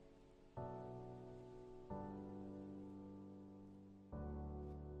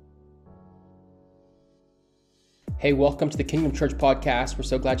Hey, welcome to the Kingdom Church podcast. We're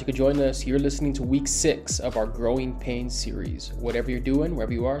so glad you could join us. You're listening to week 6 of our Growing Pains series. Whatever you're doing,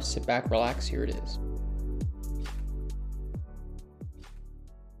 wherever you are, sit back, relax. Here it is.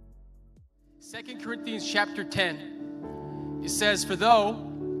 2 Corinthians chapter 10, it says, "For though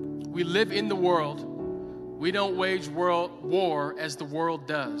we live in the world, we don't wage war as the world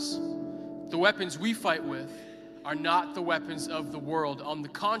does. The weapons we fight with are not the weapons of the world. On the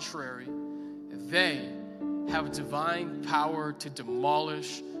contrary, they have divine power to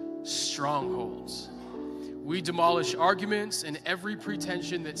demolish strongholds. We demolish arguments and every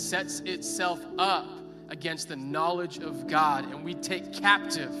pretension that sets itself up against the knowledge of God, and we take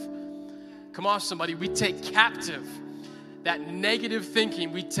captive." Come on, somebody. We take captive that negative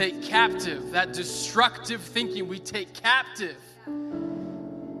thinking. We take captive that destructive thinking. We take captive.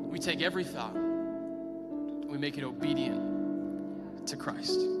 We take every thought. We make it obedient to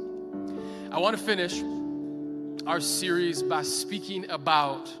Christ. I want to finish our series by speaking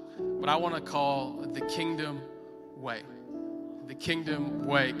about what I want to call the kingdom way. The kingdom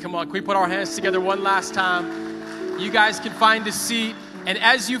way. Come on, can we put our hands together one last time? You guys can find a seat. And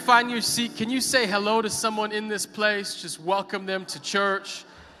as you find your seat, can you say hello to someone in this place? Just welcome them to church.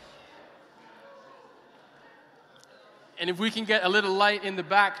 And if we can get a little light in the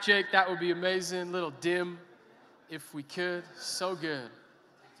back, Jake, that would be amazing. A little dim, if we could. So good.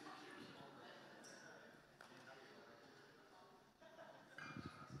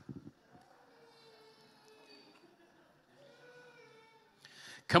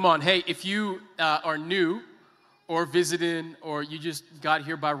 Come on. Hey, if you are new or visiting, or you just got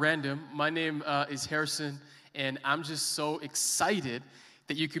here by random, my name is Harrison, and I'm just so excited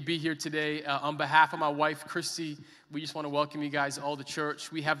that you could be here today. On behalf of my wife, Christy, we just want to welcome you guys all to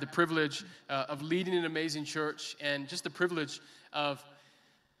church. We have the privilege of leading an amazing church, and just the privilege of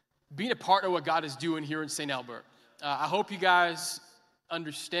being a part of what God is doing here in St. Albert. I hope you guys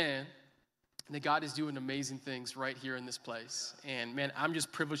understand that God is doing amazing things right here in this place. And man, I'm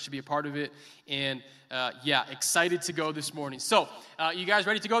just privileged to be a part of it. And excited to go this morning. So, you guys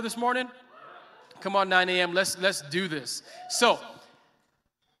ready to go this morning? Come on, 9 a.m. Let's do this. So,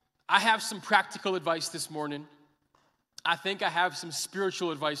 I have some practical advice this morning. I think I have some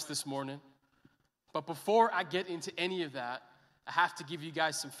spiritual advice this morning. But before I get into any of that, I have to give you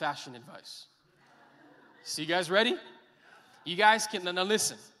guys some fashion advice. So you guys ready? You guys can, now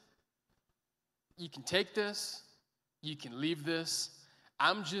listen. You can take this, you can leave this.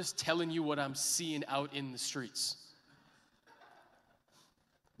 I'm just telling you what I'm seeing out in the streets.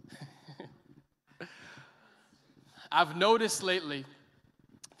 I've noticed lately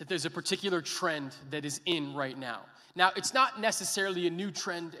that there's a particular trend that is in right now. Now, it's not necessarily a new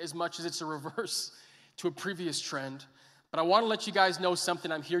trend as much as it's a reverse to a previous trend, but I want to let you guys know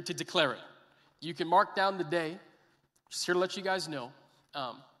something. I'm here to declare it. You can mark down the day. Just here to let you guys know.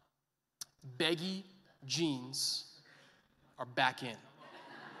 Baggy jeans are back in.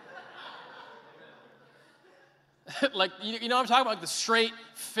 Like, you know what I'm talking about? Like the straight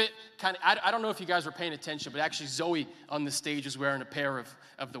fit kind of, I don't know if you guys were paying attention, but actually Zoe on the stage is wearing a pair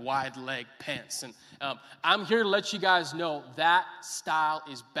of the wide leg pants. And I'm here to let you guys know that style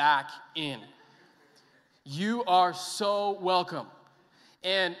is back in. You are so welcome.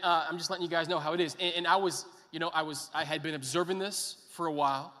 And I'm just letting you guys know how it is. And I had been observing this for a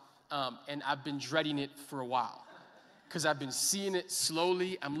while. And I've been dreading it for a while because I've been seeing it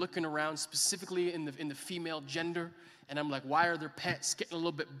slowly. I'm looking around specifically in the female gender, and I'm like, why are their pants getting a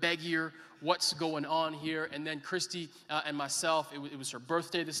little bit baggier? What's going on here? And then Christy and myself, it was her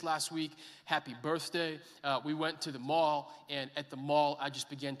birthday this last week. Happy birthday. We went to the mall, and at the mall, I just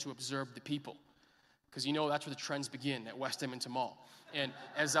began to observe the people because that's where the trends begin, at West Edmonton Mall. And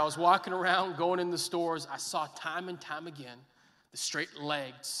as I was walking around, going in the stores, I saw time and time again the straight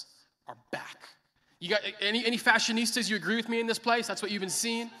legs are back. You got any fashionistas? You agree with me in this place? That's what you've been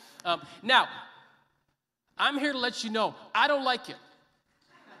seeing. Now, I'm here to let you know I don't like it.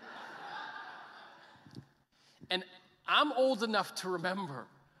 And I'm old enough to remember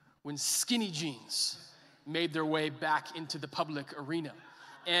when skinny jeans made their way back into the public arena.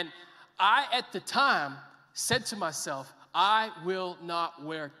 And I, at the time, said to myself, I will not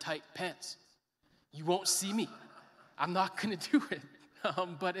wear tight pants. You won't see me. I'm not going to do it.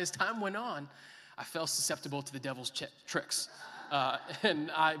 But as time went on, I fell susceptible to the devil's tricks. And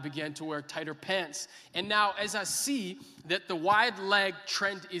I began to wear tighter pants. And now, as I see that the wide leg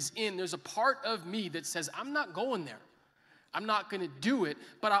trend is in, there's a part of me that says, I'm not going there. I'm not going to do it.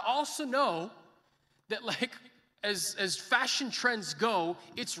 But I also know that, as fashion trends go,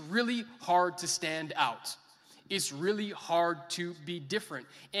 it's really hard to stand out. it's really hard to be different.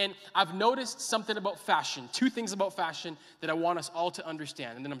 And I've noticed something about fashion, two things about fashion that I want us all to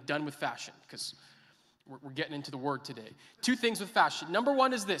understand, and then I'm done with fashion because we're getting into the word today. Two things with fashion. Number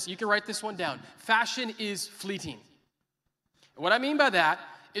one is this. You can write this one down. Fashion is fleeting. And what I mean by that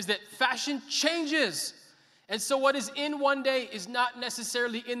is that fashion changes. And so what is in one day is not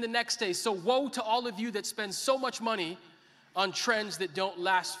necessarily in the next day. So woe to all of you that spend so much money on trends that don't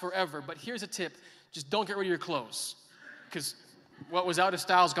last forever. But here's a tip. Just don't get rid of your clothes. Because what was out of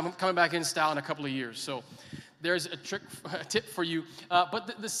style is coming back in style in a couple of years. So there's a tip for you.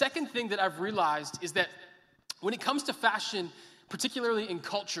 But the second thing that I've realized is that when it comes to fashion, particularly in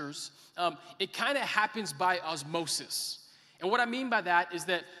cultures, it kind of happens by osmosis. And what I mean by that is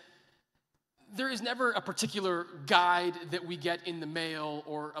that there is never a particular guide that we get in the mail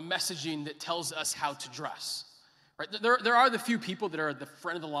or a messaging that tells us how to dress. Right? There are the few people that are at the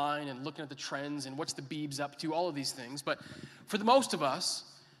front of the line and looking at the trends and what's the Biebs up to, all of these things. But for the most of us,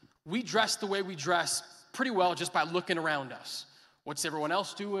 we dress the way we dress pretty well just by looking around us. What's everyone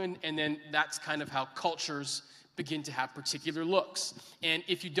else doing? And then that's kind of how cultures begin to have particular looks. And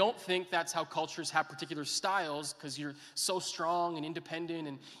if you don't think that's how cultures have particular styles because you're so strong and independent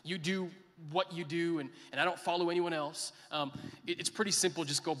and you do what you do and I don't follow anyone else, it's pretty simple.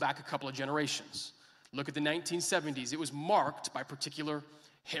 Just go back a couple of generations. Look at the 1970s. It was marked by particular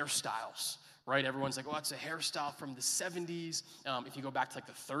hairstyles, right? Everyone's like, oh, that's a hairstyle from the 70s. If you go back to like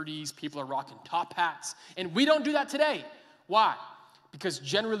the 30s, people are rocking top hats. And we don't do that today. Why? Because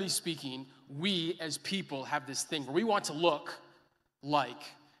generally speaking, we as people have this thing where we want to look like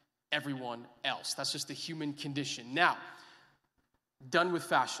everyone else. That's just the human condition. Now, done with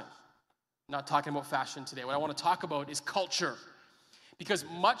fashion. Not talking about fashion today. What I want to talk about is culture. Because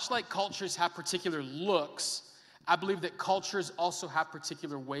much like cultures have particular looks, I believe that cultures also have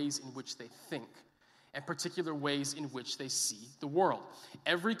particular ways in which they think and particular ways in which they see the world.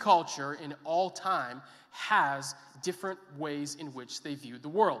 Every culture in all time has different ways in which they view the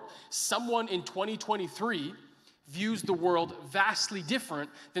world. Someone in 2023 views the world vastly different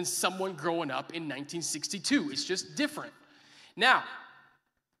than someone growing up in 1962. It's just different. Now,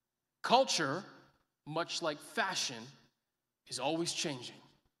 culture, much like fashion, is always changing.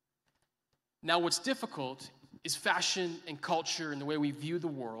 Now, what's difficult is fashion and culture and the way we view the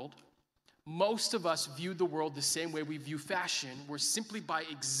world. Most of us view the world the same way we view fashion, where simply by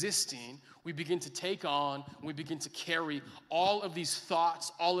existing, we begin to take on, we begin to carry all of these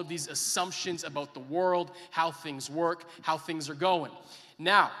thoughts, all of these assumptions about the world, how things work, how things are going.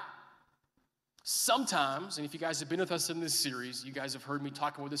 Now, sometimes, and if you guys have been with us in this series, you guys have heard me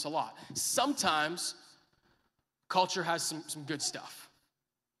talk about this a lot. Sometimes, culture has some good stuff.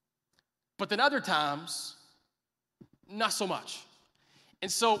 But then other times, not so much. And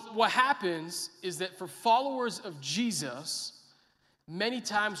so what happens is that for followers of Jesus, many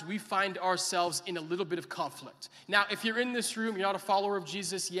times we find ourselves in a little bit of conflict. Now, if you're in this room, you're not a follower of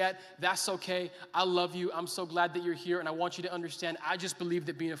Jesus yet, that's okay. I love you. I'm so glad that you're here, and I want you to understand, I just believe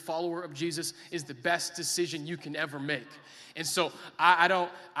that being a follower of Jesus is the best decision you can ever make. And so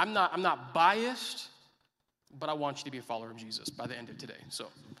I'm not biased, but I want you to be a follower of Jesus by the end of today. So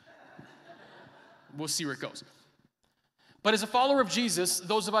we'll see where it goes. But as a follower of Jesus,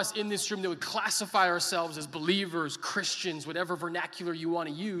 those of us in this room that would classify ourselves as believers, Christians, whatever vernacular you want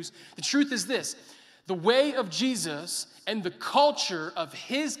to use, the truth is this: the way of Jesus and the culture of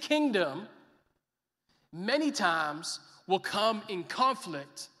his kingdom many times will come in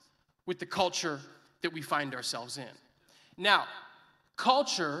conflict with the culture that we find ourselves in. Now,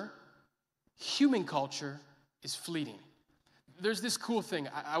 culture, human culture, is fleeting. There's this cool thing.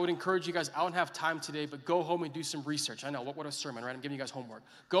 I would encourage you guys, I don't have time today, but go home and do some research. I know, what a sermon, right? I'm giving you guys homework.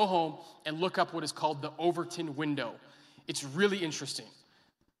 Go home and look up what is called the Overton window. It's really interesting.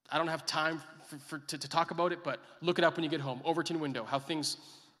 I don't have time to talk about it, but look it up when you get home. Overton window, how things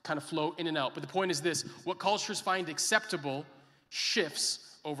kind of flow in and out. But the point is this: what cultures find acceptable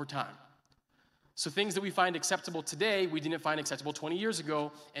shifts over time. So things that we find acceptable today, we didn't find acceptable 20 years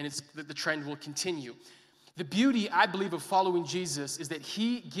ago, and the trend will continue. The beauty, I believe, of following Jesus is that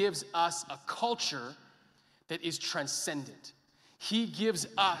he gives us a culture that is transcendent. He gives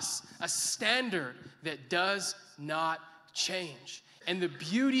us a standard that does not change. And the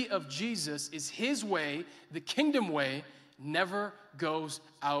beauty of Jesus is his way, the kingdom way, never goes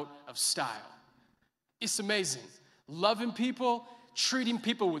out of style. It's amazing. Loving people, treating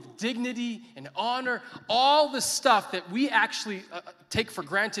people with dignity and honor, all the stuff that we actually take for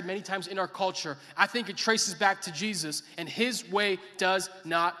granted many times in our culture, I think it traces back to Jesus, and his way does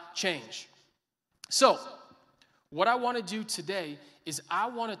not change. So, what I want to do today is I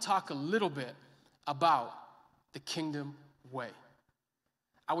want to talk a little bit about the kingdom way.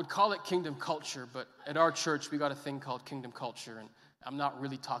 I would call it kingdom culture, but at our church, we got a thing called kingdom culture, and I'm not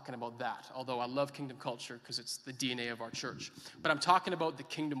really talking about that, although I love kingdom culture because it's the DNA of our church. But I'm talking about the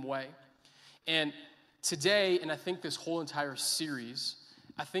kingdom way. And today, and I think this whole entire series,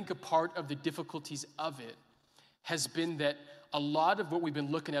 I think a part of the difficulties of it has been that a lot of what we've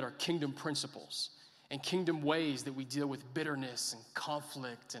been looking at are kingdom principles and kingdom ways that we deal with bitterness and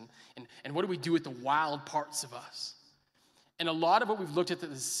conflict and what do we do with the wild parts of us. And a lot of what we've looked at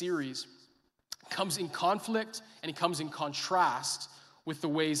in this series comes in conflict and it comes in contrast with the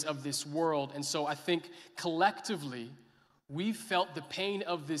ways of this world. And so I think collectively, we've felt the pain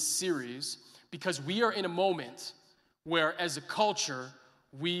of this series because we are in a moment where, as a culture,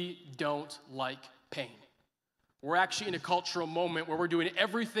 we don't like pain. We're actually in a cultural moment where we're doing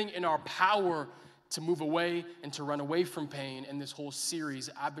everything in our power to move away and to run away from pain. And this whole series,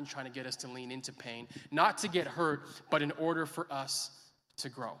 I've been trying to get us to lean into pain, not to get hurt, but in order for us to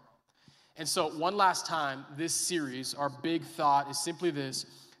grow. And so one last time, this series, our big thought is simply this: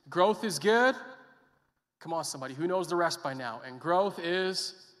 growth is good. Come on, somebody, who knows the rest by now? And growth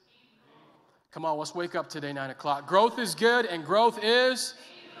is? Come on, let's wake up today, 9 o'clock. Growth is good and growth is?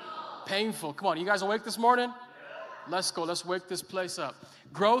 Painful. Come on, you guys awake this morning? Yeah. Let's go, let's wake this place up.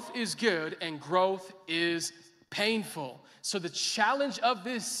 Growth is good and growth is painful. So the challenge of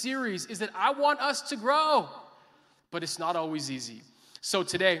this series is that I want us to grow, but it's not always easy. So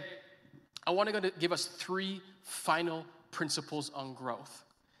today, I want to give us 3 final principles on growth.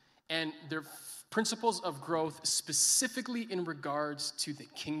 And they're principles of growth specifically in regards to the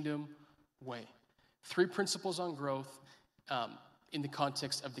kingdom way. 3 principles on growth in the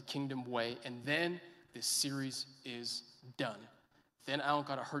context of the kingdom way. And then this series is done. Then I don't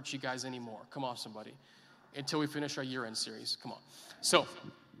got to hurt you guys anymore. Come on, somebody. Until we finish our year-end series. Come on. So,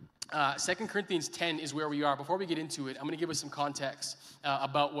 2 Corinthians 10 is where we are. Before we get into it, I'm going to give us some context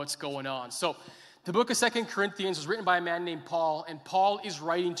about what's going on. So, the book of 2 Corinthians was written by a man named Paul, and Paul is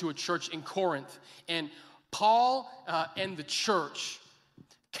writing to a church in Corinth. And Paul and the church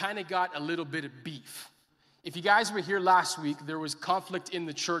kind of got a little bit of beef. If you guys were here last week, there was conflict in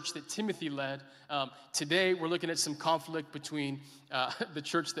the church that Timothy led. Today, we're looking at some conflict between the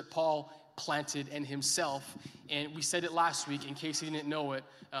church that Paul planted and himself. And we said it last week, in case you didn't know it,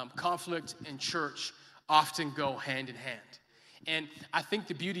 conflict and church often go hand in hand. And I think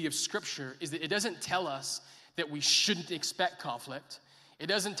the beauty of Scripture is that it doesn't tell us that we shouldn't expect conflict. It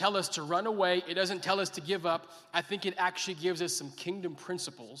doesn't tell us to run away. It doesn't tell us to give up. I think it actually gives us some kingdom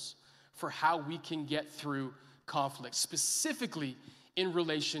principles for how we can get through conflict, specifically in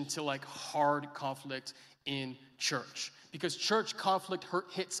relation to like hard conflict in church. Because church conflict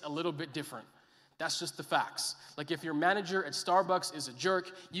hits a little bit different. That's just the facts. Like if your manager at Starbucks is a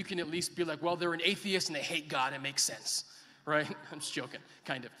jerk, you can at least be like, well, they're an atheist and they hate God. It makes sense, right? I'm just joking,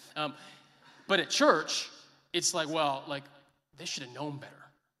 kind of. But at church, it's like, well, like they should have known better,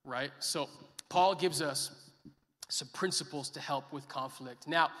 right? So Paul gives us some principles to help with conflict.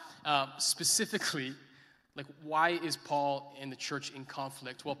 Now, specifically, like why is Paul and the church in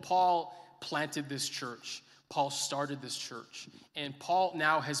conflict? Well, Paul planted this church. Paul started this church. And Paul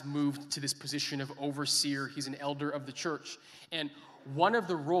now has moved to this position of overseer. He's an elder of the church. And one of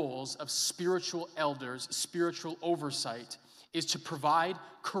the roles of spiritual elders, spiritual oversight, is to provide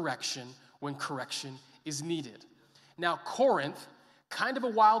correction when correction is needed. Now, Corinth, kind of a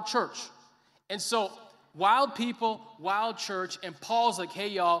wild church. And so, wild people, wild church, and Paul's like, hey,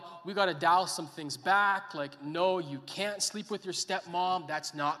 y'all, we got to dial some things back. Like, no, you can't sleep with your stepmom.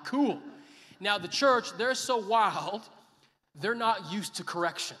 That's not cool. Now, the church, they're so wild, they're not used to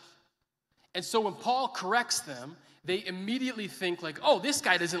correction. And so when Paul corrects them, they immediately think like, oh, this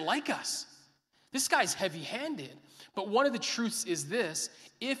guy doesn't like us. This guy's heavy-handed. But one of the truths is this: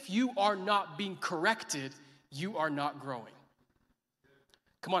 if you are not being corrected, you are not growing.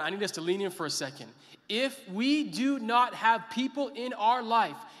 Come on, I need us to lean in for a second. If we do not have people in our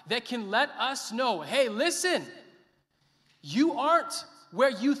life that can let us know, hey, listen, you aren't where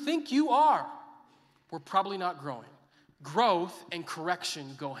you think you are, we're probably not growing. Growth and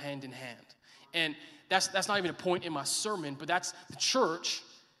correction go hand in hand. And that's not even a point in my sermon, but that's the church.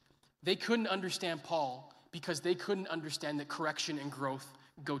 They couldn't understand Paul because they couldn't understand that correction and growth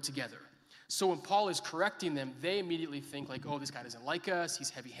go together. So when Paul is correcting them, they immediately think like, oh, this guy doesn't like us, he's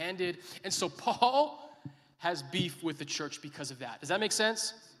heavy-handed. And so Paul has beef with the church because of that. Does that make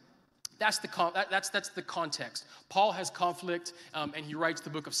sense? That's the context. Paul has conflict, and he writes the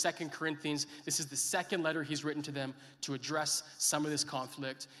book of 2 Corinthians. This is the second letter he's written to them to address some of this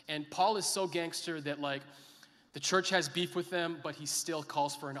conflict. And Paul is so gangster that, like, the church has beef with them, but he still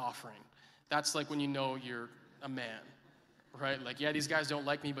calls for an offering. That's like when you know you're a man, right? Like, yeah, these guys don't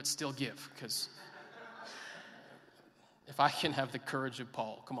like me, but still give, because if I can have the courage of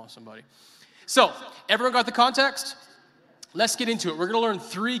Paul, come on, somebody. So, everyone got the context? Let's get into it. We're going to learn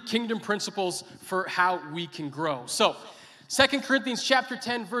 3 kingdom principles for how we can grow. So, 2 Corinthians chapter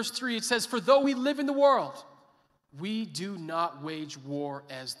 10, verse 3, it says, "For though we live in the world, we do not wage war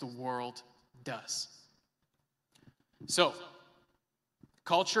as the world does." So,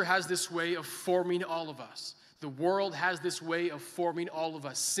 culture has this way of forming all of us. The world has this way of forming all of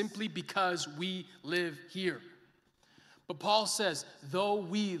us simply because we live here. But Paul says, though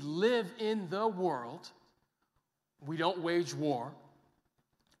we live in the world, we don't wage war.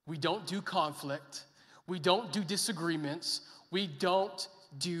 We don't do conflict. We don't do disagreements. We don't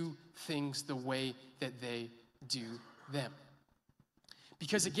do things the way that they do them.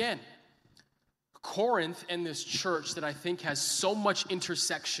 Because again, Corinth and this church that I think has so much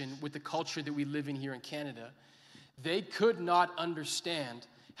intersection with the culture that we live in here in Canada, they could not understand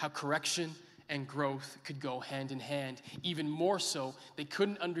how correction and growth could go hand in hand. Even more so, they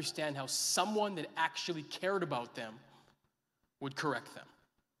couldn't understand how someone that actually cared about them would correct them.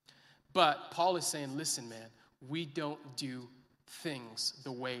 But Paul is saying, listen, man, we don't do things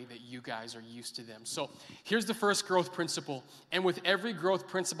the way that you guys are used to them. So here's the first growth principle. And with every growth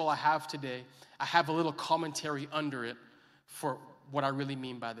principle I have today, I have a little commentary under it for what I really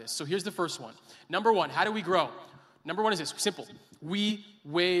mean by this. So here's the first one. Number 1, how do we grow? Number 1 is this, simple. We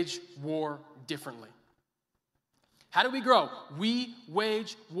wage war differently. How do we grow? We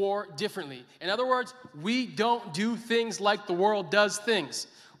wage war differently. In other words, we don't do things like the world does things.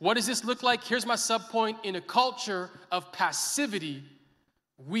 What does this look like? Here's my subpoint. In a culture of passivity,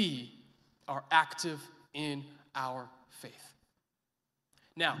 we are active in our faith.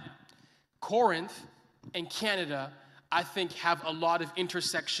 Now, Corinth and Canada, I think, have a lot of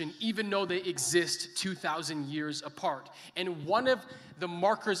intersection, even though they exist 2,000 years apart. And one of the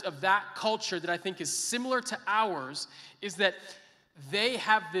markers of that culture that I think is similar to ours is that they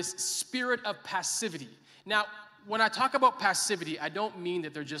have this spirit of passivity. Now, when I talk about passivity, I don't mean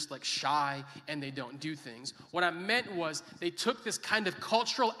that they're just like shy and they don't do things. What I meant was they took this kind of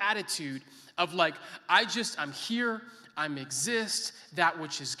cultural attitude of like, I'm here, I exist, that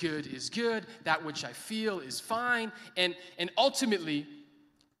which is good, that which I feel is fine, and ultimately,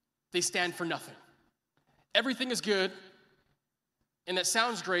 they stand for nothing. Everything is good, and that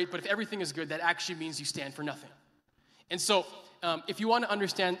sounds great, but if everything is good, that actually means you stand for nothing. And so, if you want to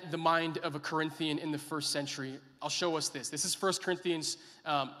understand the mind of a Corinthian in the first century, I'll show us this. This is 1 Corinthians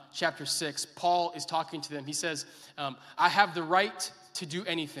chapter 6. Paul is talking to them. He says, I have the right to do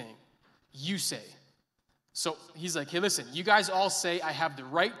anything you say. So he's like, hey, listen, you guys all say I have the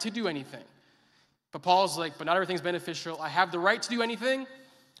right to do anything. But Paul's like, but not everything's beneficial. I have the right to do anything,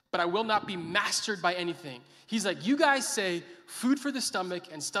 but I will not be mastered by anything. He's like, you guys say food for the stomach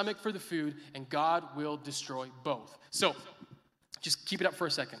and stomach for the food, and God will destroy both. So just keep it up for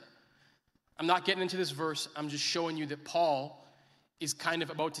a second. I'm not getting into this verse. I'm just showing you that Paul is kind of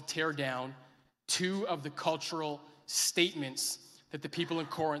about to tear down 2 of the cultural statements that the people in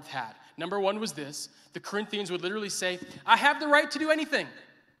Corinth had. Number 1 was this. The Corinthians would literally say, I have the right to do anything.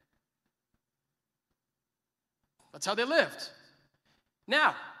 That's how they lived.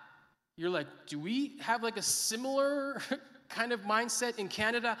 Now, you're like, do we have like a similar kind of mindset in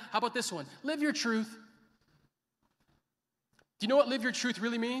Canada? How about this one? Live your truth. Do you know what live your truth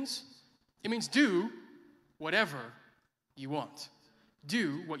really means? It means do whatever you want.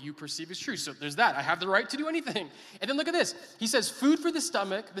 Do what you perceive as true. So there's that. I have the right to do anything. And then look at this. He says, food for the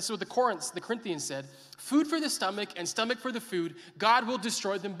stomach. This is what the Corinthians said. Food for the stomach and stomach for the food. God will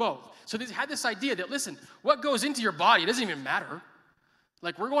destroy them both. So they had this idea that, listen, what goes into your body doesn't even matter.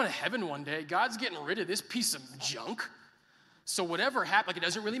 Like, we're going to heaven one day. God's getting rid of this piece of junk. So whatever happened, it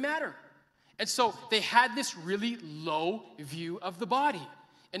doesn't really matter. And so they had this really low view of the body.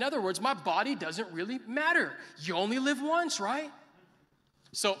 In other words, my body doesn't really matter. You only live once, right?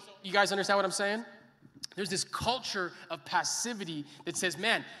 So you guys understand what I'm saying? There's this culture of passivity that says,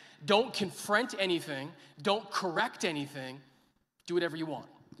 man, don't confront anything, don't correct anything, do whatever you want.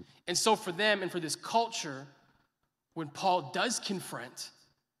 And so for them and for this culture, when Paul does confront,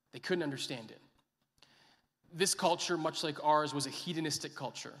 they couldn't understand it. This culture, much like ours, was a hedonistic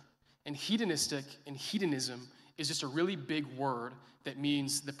culture. And hedonistic and hedonism is just a really big word that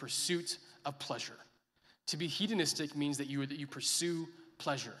means the pursuit of pleasure. To be hedonistic means that you pursue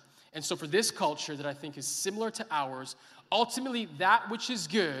pleasure. And so for this culture that I think is similar to ours, ultimately that which is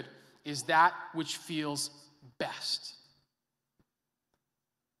good is that which feels best.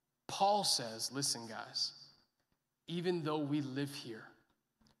 Paul says, listen guys, even though we live here,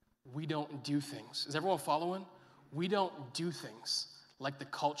 we don't do things. Is everyone following? We don't do things like the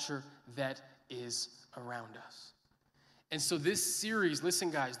culture that is around us. And so this series,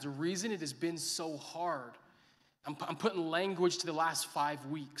 listen guys, the reason it has been so hard, I'm putting language to the last 5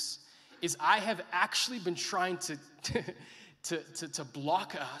 weeks, is I have actually been trying to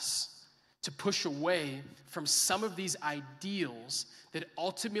block us, to push away from some of these ideals that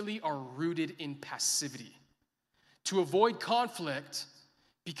ultimately are rooted in passivity. To avoid conflict,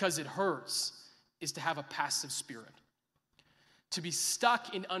 because it hurts, is to have a passive spirit. To be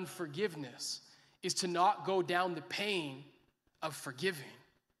stuck in unforgiveness is to not go down the pain of forgiving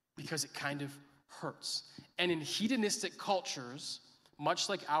because it kind of hurts. And in hedonistic cultures, much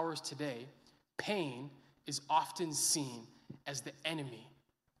like ours today, pain is often seen as the enemy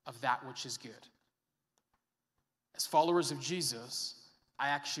of that which is good. As followers of Jesus, I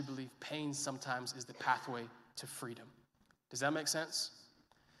actually believe pain sometimes is the pathway to freedom. Does that make sense?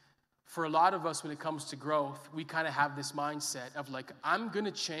 For a lot of us, when it comes to growth, we kind of have this mindset of like, I'm going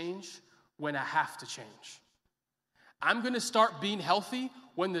to change when I have to change. I'm going to start being healthy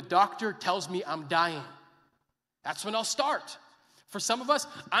when the doctor tells me I'm dying. That's when I'll start. For some of us,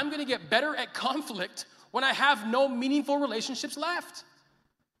 I'm going to get better at conflict when I have no meaningful relationships left.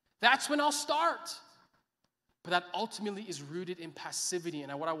 That's when I'll start. But that ultimately is rooted in passivity.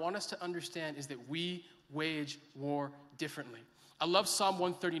 And what I want us to understand is that we wage war differently. I love Psalm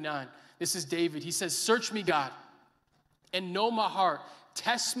 139. This is David. He says, "Search me, God, and know my heart.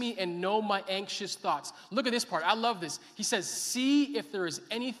 Test me and know my anxious thoughts." Look at this part. I love this. He says, "See if there is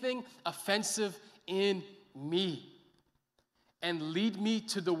anything offensive in me, and lead me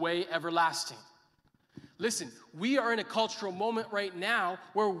to the way everlasting." Listen, we are in a cultural moment right now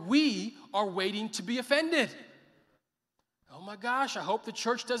where we are waiting to be offended. Oh my gosh, I hope the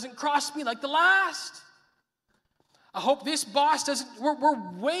church doesn't cross me like the last. I hope this boss doesn't,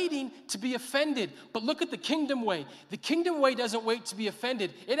 we're waiting to be offended. But look at the kingdom way. The kingdom way doesn't wait to be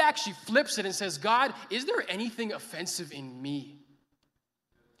offended. It actually flips it and says, God, is there anything offensive in me?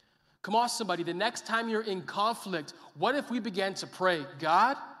 Come on, somebody, the next time you're in conflict, what if we began to pray,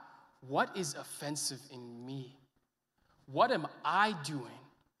 God, what is offensive in me? What am I doing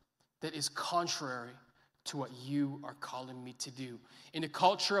that is contrary to what you are calling me to do? In a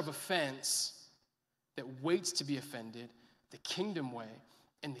culture of offense that waits to be offended, the kingdom way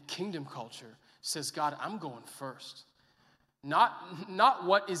and the kingdom culture says, God, I'm going first. Not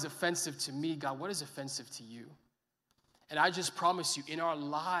what is offensive to me, God, what is offensive to you? And I just promise you, in our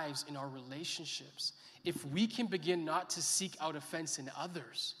lives, in our relationships, if we can begin not to seek out offense in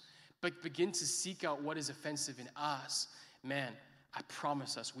others, but begin to seek out what is offensive in us, man, I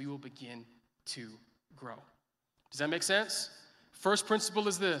promise us we will begin to grow. Does that make sense? First principle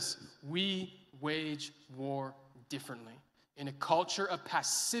is this: we wage war differently. In a culture of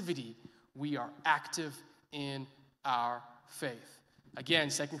passivity, we are active in our faith. Again,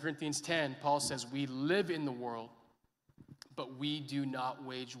 2 Corinthians 10, Paul says, we live in the world, but we do not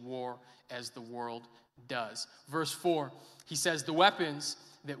wage war as the world does. Verse 4, he says, the weapons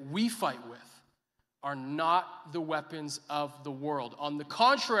that we fight with are not the weapons of the world. On the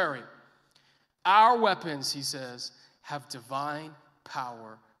contrary, our weapons, he says, have divine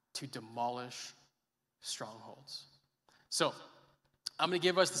power to demolish strongholds. So, I'm going to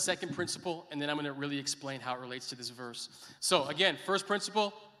give us the second principle, and then I'm going to really explain how it relates to this verse. So, again, first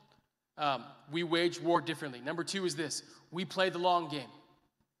principle, we wage war differently. Number 2 is this: we play the long game.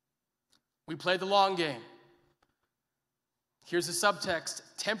 We play the long game. Here's the subtext: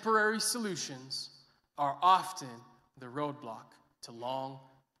 temporary solutions are often the roadblock to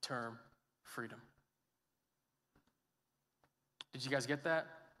long-term freedom. Did you guys get that?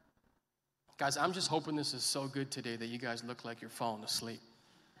 Guys, I'm just hoping this is so good today that you guys look like you're falling asleep.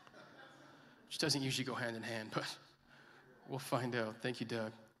 Which doesn't usually go hand in hand, but we'll find out. Thank you,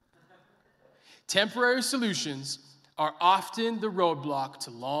 Doug. Temporary solutions are often the roadblock to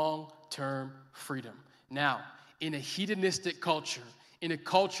long-term freedom. Now, in a hedonistic culture, in a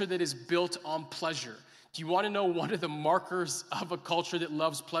culture that is built on pleasure, do you want to know one of the markers of a culture that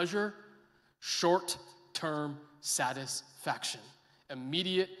loves pleasure? Short-term satisfaction.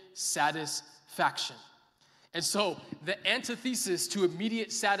 Immediate satisfaction. And so the antithesis to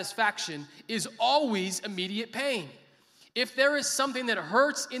immediate satisfaction is always immediate pain. If there is something that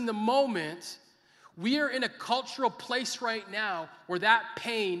hurts in the moment, we are in a cultural place right now where that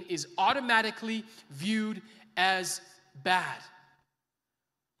pain is automatically viewed as bad.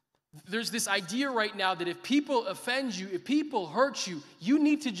 There's this idea right now that if people offend you, if people hurt you, you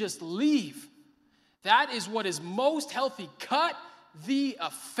need to just leave. That is what is most healthy. Cut the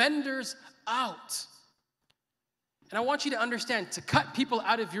offenders out. And I want you to understand, to cut people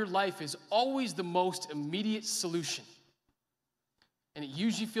out of your life is always the most immediate solution. And it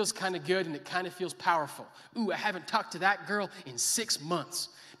usually feels kind of good and it kind of feels powerful. Ooh, I haven't talked to that girl in 6 months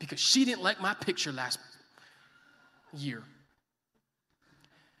because she didn't like my picture last year.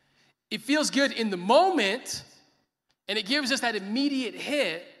 It feels good in the moment and it gives us that immediate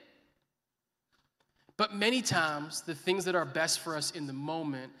hit. But many times, the things that are best for us in the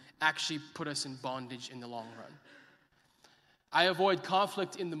moment actually put us in bondage in the long run. I avoid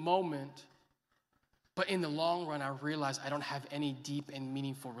conflict in the moment, but in the long run, I realize I don't have any deep and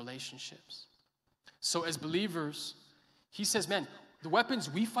meaningful relationships. So as believers, he says, man, the weapons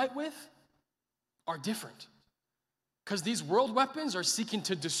we fight with are different. Because these world weapons are seeking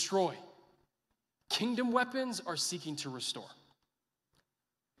to destroy. Kingdom weapons are seeking to restore.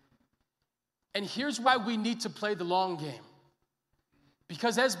 And here's why we need to play the long game.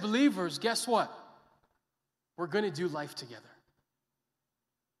 Because as believers, guess what? We're going to do life together.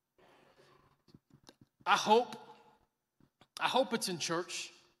 I hope it's in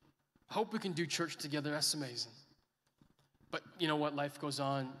church. I hope we can do church together. That's amazing. But you know what? Life goes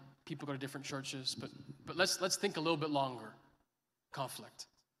on. People go to different churches. But let's think a little bit longer. Conflict.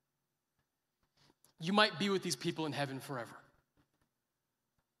 You might be with these people in heaven forever.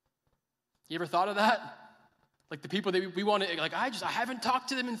 You ever thought of that? Like the people that we want to, like, I haven't talked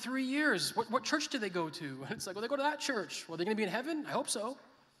to them in 3 years. What church do they go to? And it's like, well, they go to that church. Well, they're going to be in heaven? I hope so.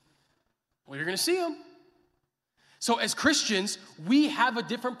 Well, you're going to see them. So as Christians, we have a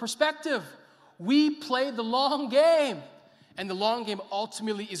different perspective. We play the long game. And the long game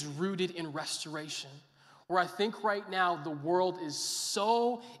ultimately is rooted in restoration. Where I think right now the world is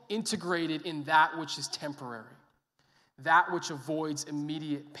so integrated in that which is temporary. That which avoids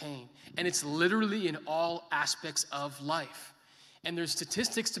immediate pain. And it's literally in all aspects of life. And there's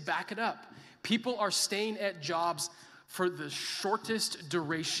statistics to back it up. People are staying at jobs for the shortest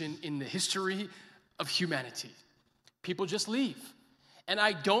duration in the history of humanity. People just leave. And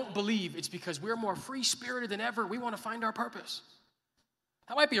I don't believe it's because we're more free-spirited than ever. We want to find our purpose.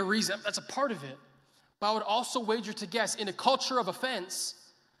 That might be a reason. That's a part of it. But I would also wager to guess, in a culture of offense,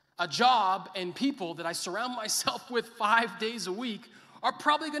 a job and people that I surround myself with 5 days a week are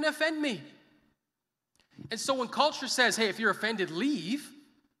probably going to offend me. And so when culture says, hey, if you're offended, leave,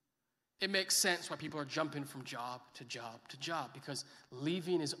 it makes sense why people are jumping from job to job to job, because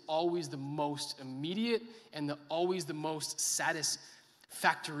leaving is always the most immediate and always the most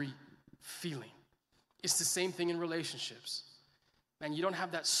satisfactory feeling. It's the same thing in relationships. Man, you don't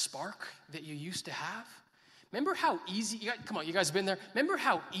have that spark that you used to have. Remember how easy, come on, you guys have been there? Remember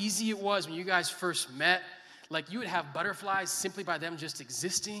how easy it was when you guys first met? Like you would have butterflies simply by them just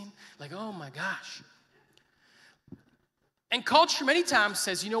existing. Like, oh my gosh. And culture many times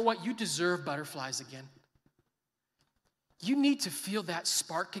says, you know what? You deserve butterflies again. You need to feel that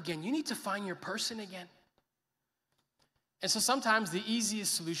spark again. You need to find your person again. And so sometimes the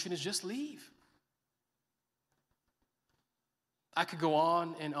easiest solution is just leave. I could go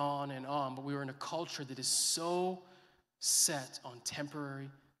on and on and on, but we are in a culture that is so set on temporary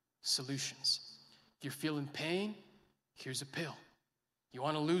solutions. If you're feeling pain, here's a pill. You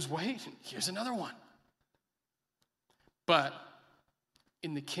want to lose weight? Here's another one. But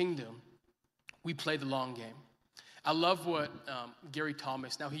in the kingdom, we play the long game. I love what Gary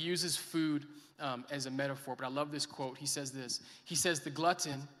Thomas, now he uses food as a metaphor, but I love this quote. He says this. He says, the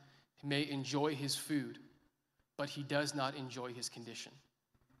glutton may enjoy his food, but he does not enjoy his condition.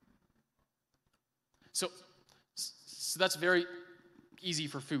 So that's very easy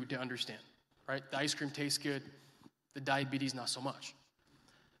for food to understand, right? The ice cream tastes good. The diabetes, not so much.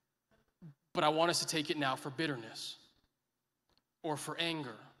 But I want us to take it now for bitterness or for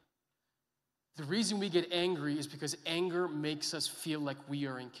anger. The reason we get angry is because anger makes us feel like we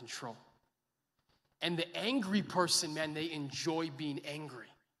are in control. And the angry person, man, they enjoy being angry.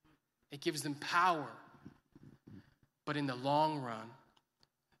 It gives them power. But in the long run,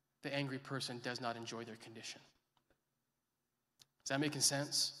 the angry person does not enjoy their condition. Is that making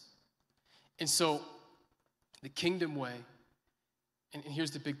sense? And so, the kingdom way, and here's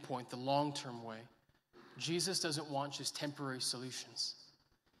the big point, the long-term way, Jesus doesn't want just temporary solutions.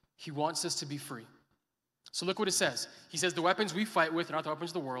 He wants us to be free. So look what it says. He says, the weapons we fight with are not the weapons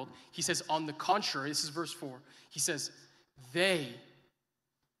of the world. He says, on the contrary, this is verse 4. He says,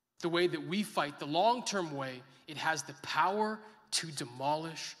 the way that we fight, the long-term way, it has the power to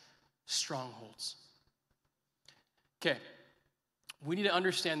demolish strongholds. Okay, we need to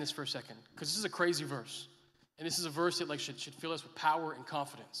understand this for a second, because this is a crazy verse. And this is a verse that should fill us with power and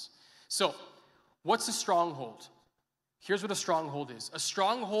confidence. So, what's a stronghold? Here's what a stronghold is. A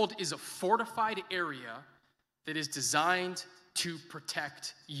stronghold is a fortified area that is designed to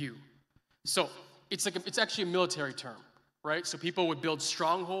protect you. So it's actually a military term, right? So people would build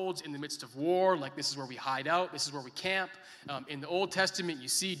strongholds in the midst of war, like this is where we hide out, this is where we camp. In the Old Testament, you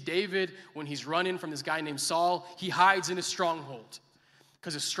see David, when he's running from this guy named Saul, he hides in a stronghold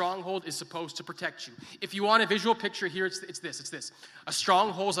because a stronghold is supposed to protect you. If you want a visual picture here, it's this. A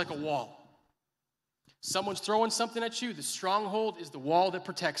stronghold is like a wall. Someone's throwing something at you, the stronghold is the wall that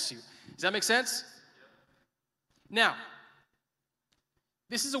protects you. Does that make sense? Now,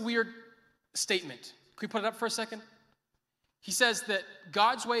 this is a weird statement. Can we put it up for a second? He says that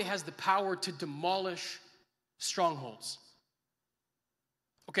God's way has the power to demolish strongholds.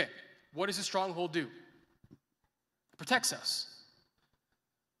 Okay, what does a stronghold do? It protects us.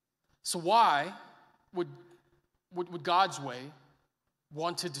 So why would God's way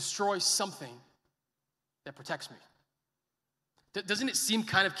want to destroy something that protects me? Doesn't it seem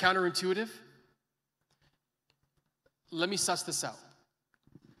kind of counterintuitive? Let me suss this out.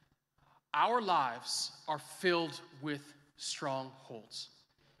 Our lives are filled with strongholds.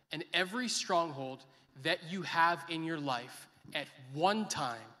 And every stronghold that you have in your life at one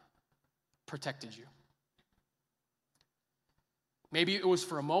time protected you. Maybe it was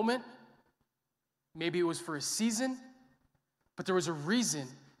for a moment, maybe it was for a season, but there was a reason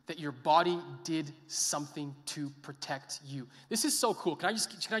that your body did something to protect you. This is so cool. Can I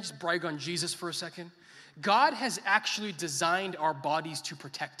just brag on Jesus for a second? God has actually designed our bodies to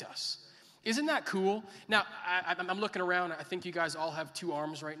protect us. Isn't that cool? Now, I'm looking around. I think you guys all have 2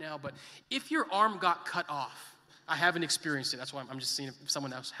 arms right now, but if your arm got cut off, I haven't experienced it. That's why I'm just seeing if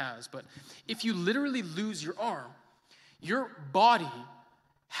someone else has. But if you literally lose your arm, your body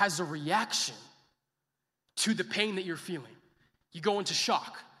has a reaction to the pain that you're feeling. You go into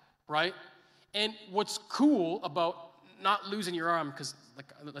shock, right? And what's cool about not losing your arm, because,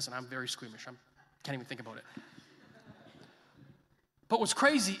 listen, I'm very squeamish. I can't even think about it. But what's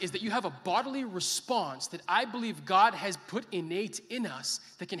crazy is that you have a bodily response that I believe God has put innate in us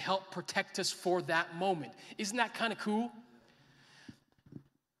that can help protect us for that moment. Isn't that kind of cool?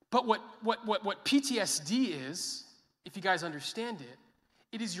 But what PTSD is, if you guys understand it,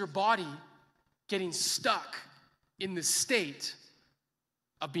 it is your body getting stuck in the state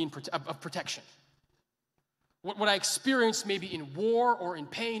of protection. What I experienced maybe in war or in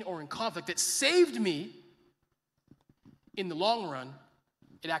pain or in conflict that saved me, in the long run,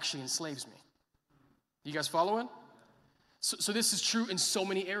 it actually enslaves me. You guys following? So this is true in so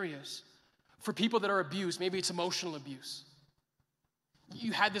many areas. For people that are abused, maybe it's emotional abuse.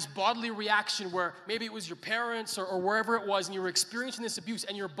 You had this bodily reaction where maybe it was your parents or wherever it was, and you were experiencing this abuse,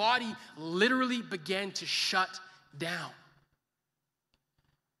 and your body literally began to shut down.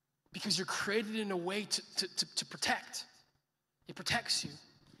 Because you're created in a way to protect. It protects you.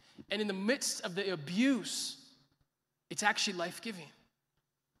 And in the midst of the abuse, it's actually life-giving.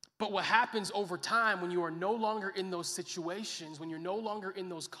 But what happens over time when you are no longer in those situations, when you're no longer in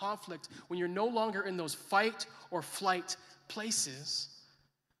those conflicts, when you're no longer in those fight or flight places,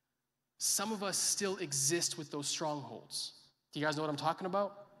 some of us still exist with those strongholds. Do you guys know what I'm talking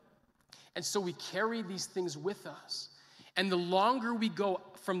about? And so we carry these things with us. And the longer we go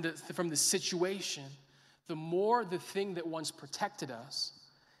from the situation, the more the thing that once protected us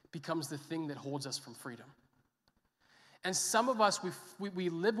becomes the thing that holds us from freedom. And some of us, we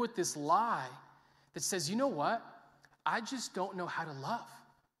live with this lie that says, you know what? I just don't know how to love.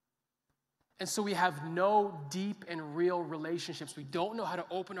 And so we have no deep and real relationships. We don't know how to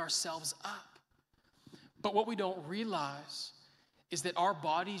open ourselves up. But what we don't realize is that our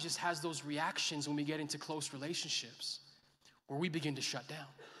body just has those reactions when we get into close relationships where we begin to shut down.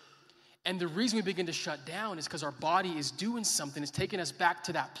 And the reason we begin to shut down is because our body is doing something. It's taking us back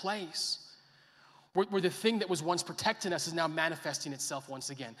to that place where the thing that was once protecting us is now manifesting itself once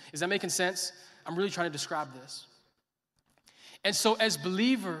again. Is that making sense? I'm really trying to describe this. And so as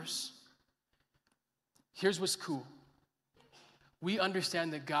believers, here's what's cool. We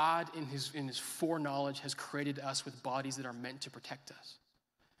understand that God in his foreknowledge has created us with bodies that are meant to protect us.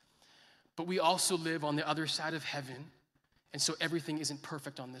 But we also live on the other side of heaven, and so everything isn't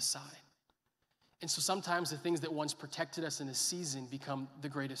perfect on this side. And so sometimes the things that once protected us in a season become the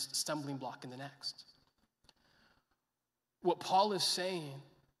greatest stumbling block in the next. What Paul is saying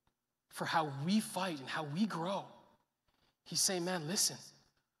for how we fight and how we grow, he's saying, man, listen,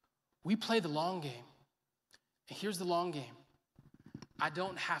 we play the long game. And here's the long game. I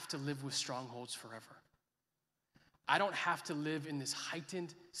don't have to live with strongholds forever. I don't have to live in this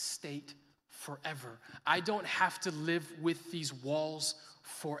heightened state forever. I don't have to live with these walls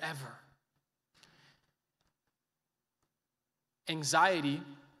forever. Anxiety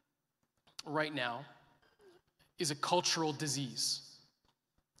right now, is a cultural disease.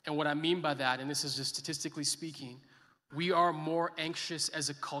 And what I mean by that, and this is just statistically speaking, we are more anxious as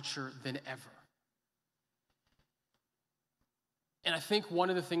a culture than ever. And I think one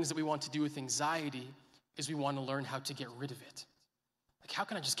of the things that we want to do with anxiety is we want to learn how to get rid of it. Like, how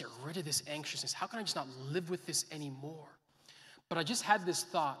can I just get rid of this anxiousness? How can I just not live with this anymore? But I just had this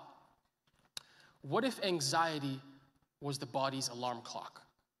thought. What if anxiety was the body's alarm clock?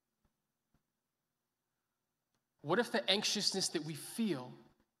 What if the anxiousness that we feel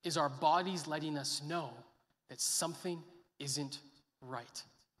is our bodies letting us know that something isn't right?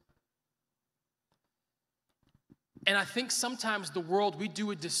 And I think sometimes the world, we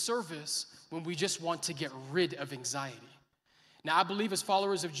do a disservice when we just want to get rid of anxiety. Now, I believe as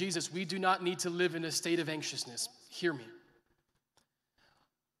followers of Jesus, we do not need to live in a state of anxiousness. Hear me.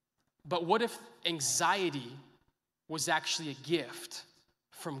 But what if anxiety was actually a gift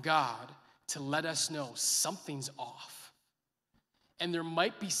from God to let us know something's off? And there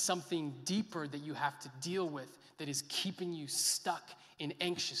might be something deeper that you have to deal with that is keeping you stuck in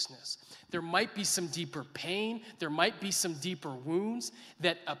anxiousness. There might be some deeper pain. There might be some deeper wounds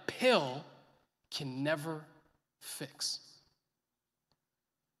that a pill can never fix.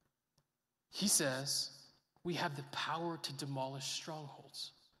 He says we have the power to demolish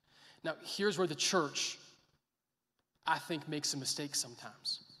strongholds. Now, here's where the church, I think, makes a mistake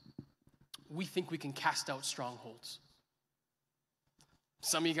sometimes. We think we can cast out strongholds.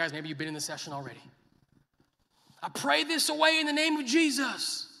 Some of you guys, maybe you've been in the session already. I pray this away in the name of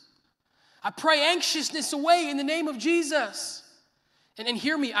Jesus. I pray anxiousness away in the name of Jesus. And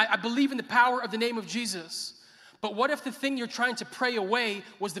hear me, I believe in the power of the name of Jesus. But what if the thing you're trying to pray away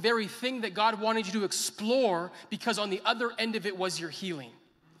was the very thing that God wanted you to explore, because on the other end of it was your healing,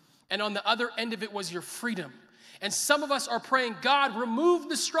 and on the other end of it was your freedom? And some of us are praying, God, remove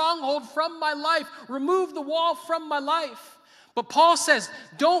the stronghold from my life. Remove the wall from my life. But Paul says,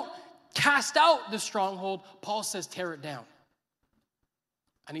 don't cast out the stronghold. Paul says, tear it down.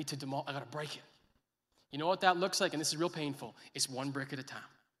 I got to break it. You know what that looks like? And this is real painful. It's one brick at a time.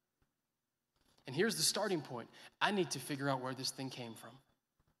 And here's the starting point. I need to figure out where this thing came from.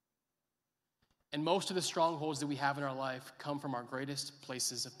 And most of the strongholds that we have in our life come from our greatest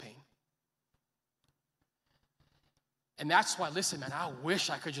places of pain. And that's why, listen, man, I wish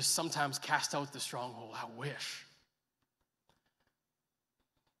I could just sometimes cast out the stronghold. I wish.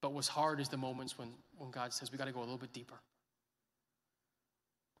 But what's hard is the moments when God says we got to go a little bit deeper.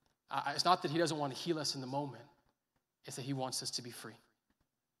 It's not that he doesn't want to heal us in the moment. It's that he wants us to be free.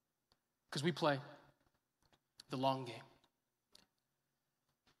 Because we play the long game.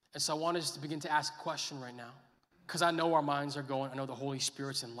 And so I want us to begin to ask a question right now. Because I know our minds are going. I know the Holy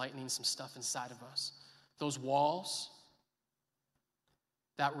Spirit's enlightening some stuff inside of us. Those walls,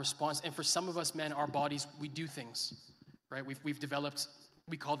 that response. And for some of us, man, our bodies, we do things, right? We've developed,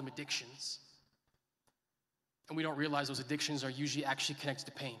 we call them addictions. And we don't realize those addictions are usually actually connected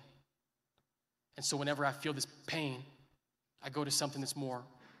to pain. And so whenever I feel this pain, I go to something that's more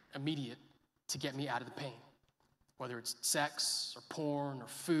immediate to get me out of the pain. Whether it's sex or porn or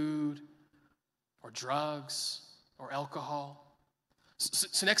food or drugs or alcohol.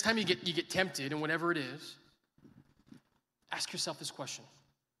 So next time you get tempted, and whatever it is, ask yourself this question.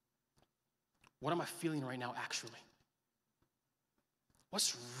 What am I feeling right now actually?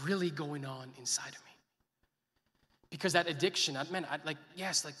 What's really going on inside of me? Because that addiction,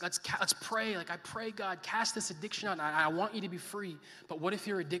 let's pray. Like, I pray, God, cast this addiction out. I want you to be free. But what if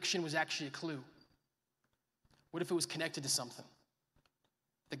your addiction was actually a clue? What if it was connected to something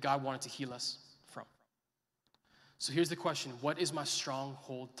that God wanted to heal us from? So here's the question. What is my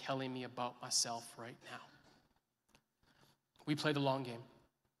stronghold telling me about myself right now? We play the long game.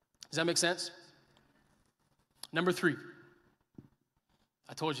 Does that make sense? Number 3.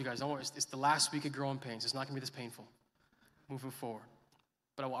 I told you guys, don't worry, it's the last week of Growing Pains. It's not going to be this painful moving forward.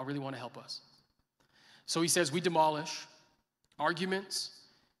 But I really want to help us. So he says, we demolish arguments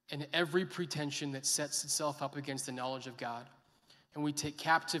and every pretension that sets itself up against the knowledge of God. And we take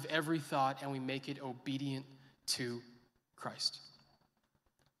captive every thought and we make it obedient to Christ.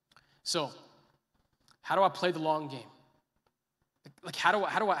 So, how do I play the long game? Like, how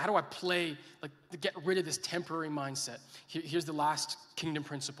do I play, like, to get rid of this temporary mindset? Here's the last kingdom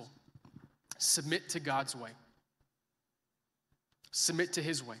principle. Submit to God's way. Submit to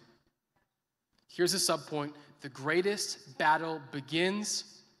his way. Here's a subpoint. The greatest battle begins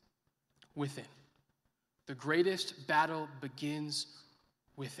within. The greatest battle begins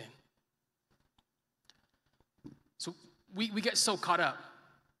within. So we get so caught up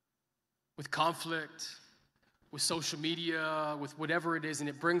with conflict, with social media, with whatever it is, and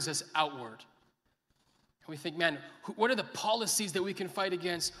it brings us outward. We think, man, what are the policies that we can fight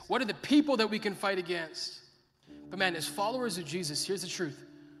against? What are the people that we can fight against? But man, as followers of Jesus, here's the truth.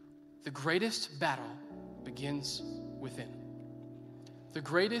 The greatest battle begins within. The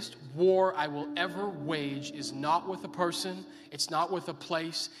greatest war I will ever wage is not with a person, it's not with a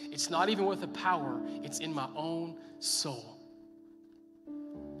place, it's not even with a power, it's in my own soul.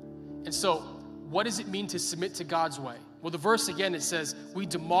 And so, what does it mean to submit to God's way? Well, the verse again, it says, we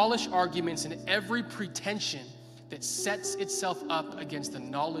demolish arguments and every pretension that sets itself up against the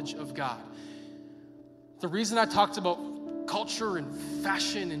knowledge of God. The reason I talked about culture and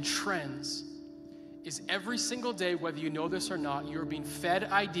fashion and trends is every single day, whether you know this or not, you're being fed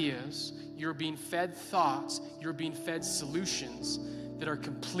ideas, you're being fed thoughts, you're being fed solutions that are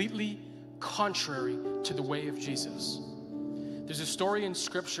completely contrary to the way of Jesus. There's a story in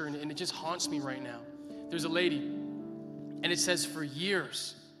Scripture, and it just haunts me right now. There's a lady, and it says for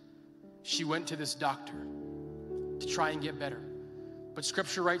years, she went to this doctor to try and get better. But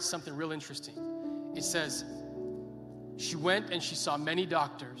Scripture writes something real interesting. It says, she went and she saw many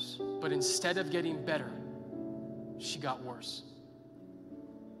doctors, but instead of getting better, she got worse.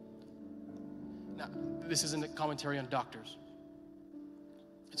 Now, this isn't a commentary on doctors.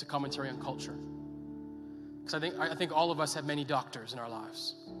 It's a commentary on culture. Because I think all of us have many doctors in our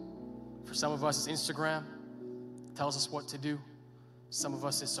lives. For some of us, it's Instagram. It tells us what to do. Some of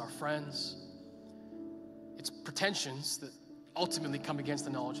us, it's our friends. It's pretensions that ultimately come against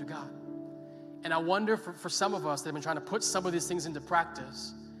the knowledge of God. And I wonder for some of us that have been trying to put some of these things into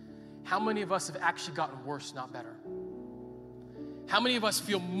practice, how many of us have actually gotten worse, not better? How many of us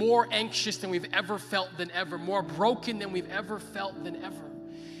feel more anxious than we've ever felt than ever, more broken than we've ever felt than ever?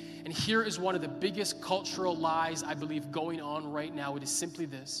 And here is one of the biggest cultural lies I believe going on right now. It is simply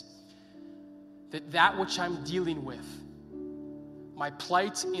this, that which I'm dealing with, my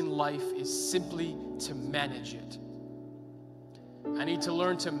plight in life is simply to manage it. I need to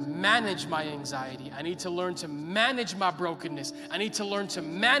learn to manage my anxiety. I need to learn to manage my brokenness. I need to learn to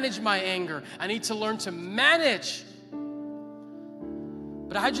manage my anger. I need to learn to manage.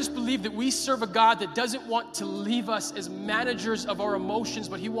 But I just believe that we serve a God that doesn't want to leave us as managers of our emotions,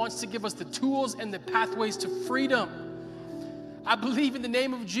 but He wants to give us the tools and the pathways to freedom. I believe in the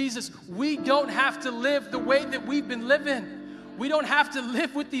name of Jesus, we don't have to live the way that we've been living. We don't have to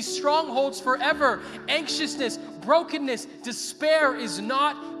live with these strongholds forever. Anxiousness, brokenness, despair is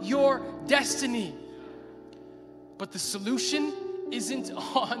not your destiny. But the solution isn't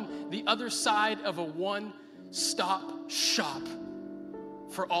on the other side of a one-stop shop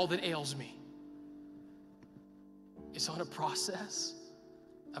for all that ails me. It's on a process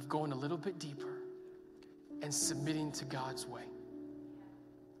of going a little bit deeper and submitting to God's way.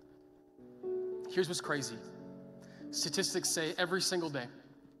 Here's what's crazy. Statistics say every single day,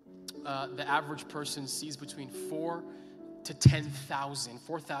 the average person sees between 4,000 to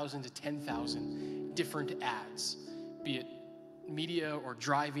 10,000 different ads, be it media or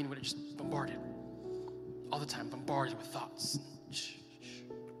driving, where it's just bombarded all the time, bombarded with thoughts.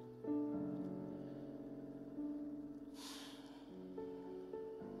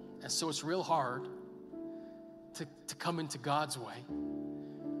 And so it's real hard to come into God's way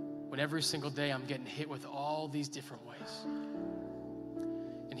when every single day I'm getting hit with all these different ways.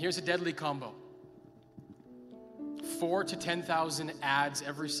 And here's a deadly combo. 4,000 to 10,000 ads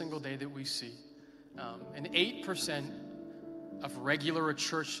every single day that we see. And 8% of regular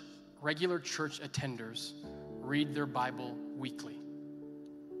church attenders read their Bible weekly.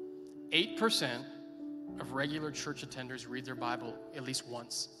 8% of regular church attenders read their Bible at least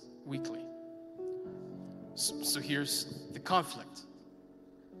once weekly. So here's the conflict.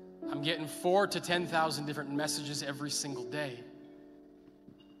 I'm getting 4,000 to 10,000 different messages every single day.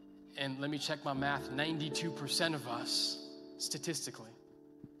 And let me check my math, 92% of us, statistically,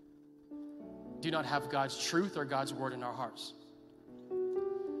 do not have God's truth or God's word in our hearts.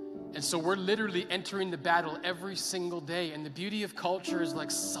 And so we're literally entering the battle every single day. And the beauty of culture is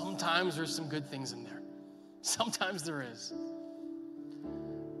like sometimes there's some good things in there. Sometimes there is.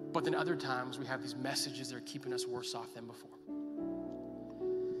 But then other times we have these messages that are keeping us worse off than before.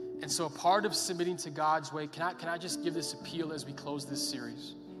 And so a part of submitting to God's way, can I just give this appeal as we close this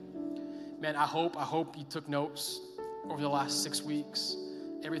series? Man, I hope you took notes over the last 6 weeks.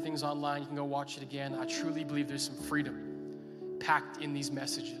 Everything's online. You can go watch it again. I truly believe there's some freedom packed in these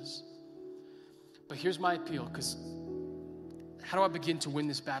messages. But here's my appeal, because how do I begin to win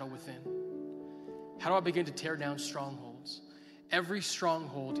this battle within? How do I begin to tear down strongholds? Every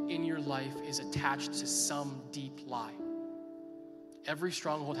stronghold in your life is attached to some deep lie. Every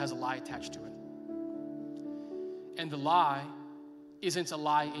stronghold has a lie attached to it. And the lie isn't a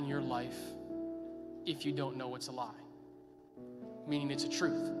lie in your life. if you don't know it's a lie, meaning it's a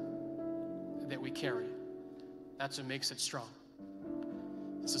truth that we carry. That's what makes it strong.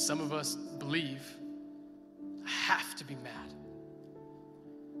 So some of us believe, I have to be mad.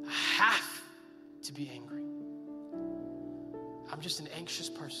 I have to be angry. I'm just an anxious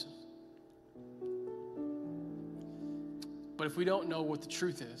person. But if we don't know what the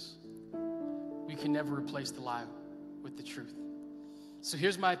truth is, we can never replace the lie with the truth. So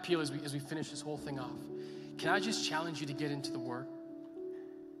here's my appeal as we finish this whole thing off. Can I just challenge you to get into the Word?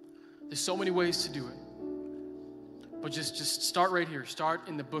 There's so many ways to do it. But just start right here. Start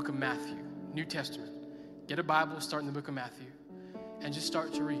in the book of Matthew, New Testament. Get a Bible, start in the book of Matthew, and just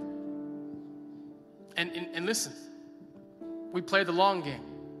start to read. And listen, we play the long game.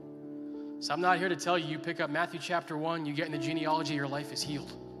 So I'm not here to tell you pick up Matthew chapter 1, you get in the genealogy, your life is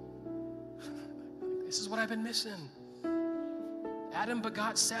healed. This is what I've been missing. Adam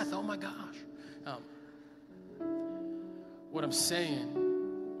begot Seth, oh my gosh. What I'm saying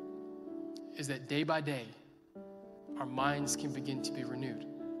is that day by day, our minds can begin to be renewed.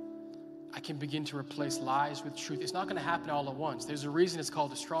 I can begin to replace lies with truth. It's not going to happen all at once. There's a reason it's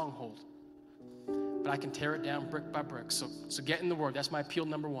called a stronghold. But I can tear it down brick by brick. So get in the Word. That's my appeal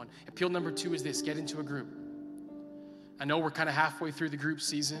number 1. Appeal number 2 is this: get into a group. I know we're kind of halfway through the group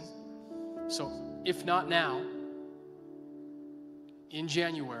season. So if not now, in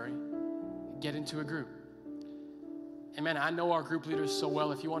January, get into a group. And man, I know our group leaders so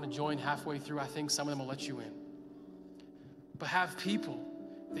well. If you want to join halfway through, I think some of them will let you in. But have people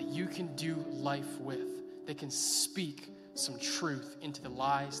that you can do life with, that can speak some truth into the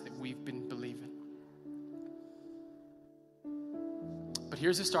lies that we've been believing. But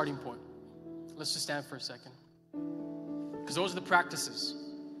here's the starting point. Let's just stand for a second. Because those are the practices.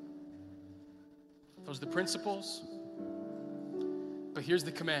 Those are the principles. But here's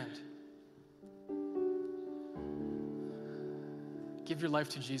the command. Give your life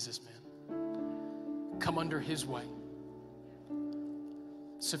to Jesus, man. Come under His way.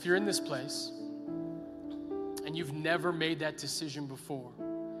 So if you're in this place and you've never made that decision before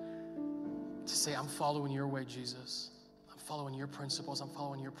to say, I'm following your way, Jesus. I'm following your principles. I'm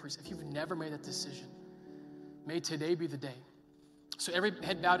following your precepts. If you've never made that decision, may today be the day. So every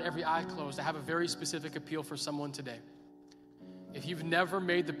head bowed, every eye closed. I have a very specific appeal for someone today. If you've never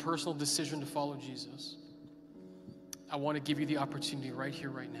made the personal decision to follow Jesus, I want to give you the opportunity right here,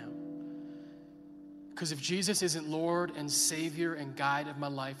 right now. Because if Jesus isn't Lord and Savior and guide of my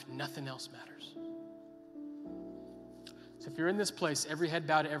life, nothing else matters. So if you're in this place, every head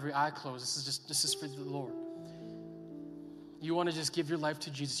bowed, every eye closed, this is for the Lord. You want to just give your life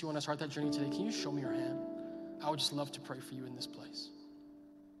to Jesus. You want to start that journey today. Can you show me your hand? I would just love to pray for you in this place.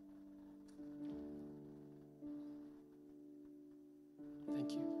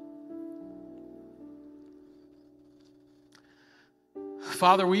 Thank you.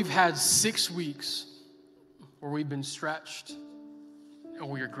 Father, we've had 6 weeks where we've been stretched and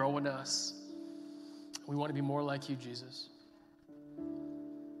where you're growing us. We want to be more like you, Jesus.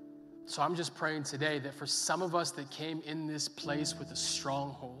 So I'm just praying today that for some of us that came in this place with a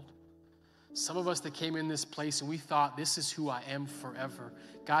stronghold, some of us that came in this place and we thought, this is who I am forever.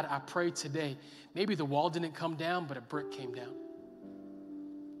 God, I pray today, maybe the wall didn't come down, but a brick came down.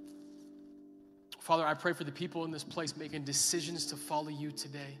 Father, I pray for the people in this place making decisions to follow you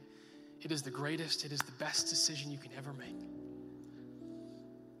today. It is the greatest, it is the best decision you can ever make.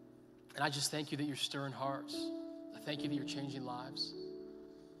 And I just thank you that you're stirring hearts. I thank you that you're changing lives.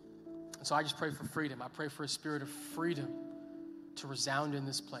 And so I just pray for freedom. I pray for a spirit of freedom to resound in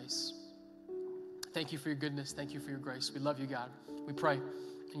this place. Thank you for your goodness. Thank you for your grace. We love you, God. We pray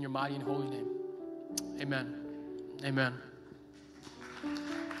in your mighty and holy name. Amen. Amen.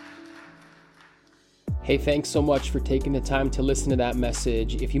 Hey, thanks so much for taking the time to listen to that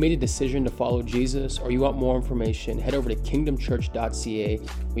message. If you made a decision to follow Jesus or you want more information, head over to kingdomchurch.ca.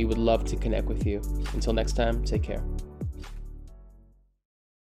 We would love to connect with you. Until next time, take care.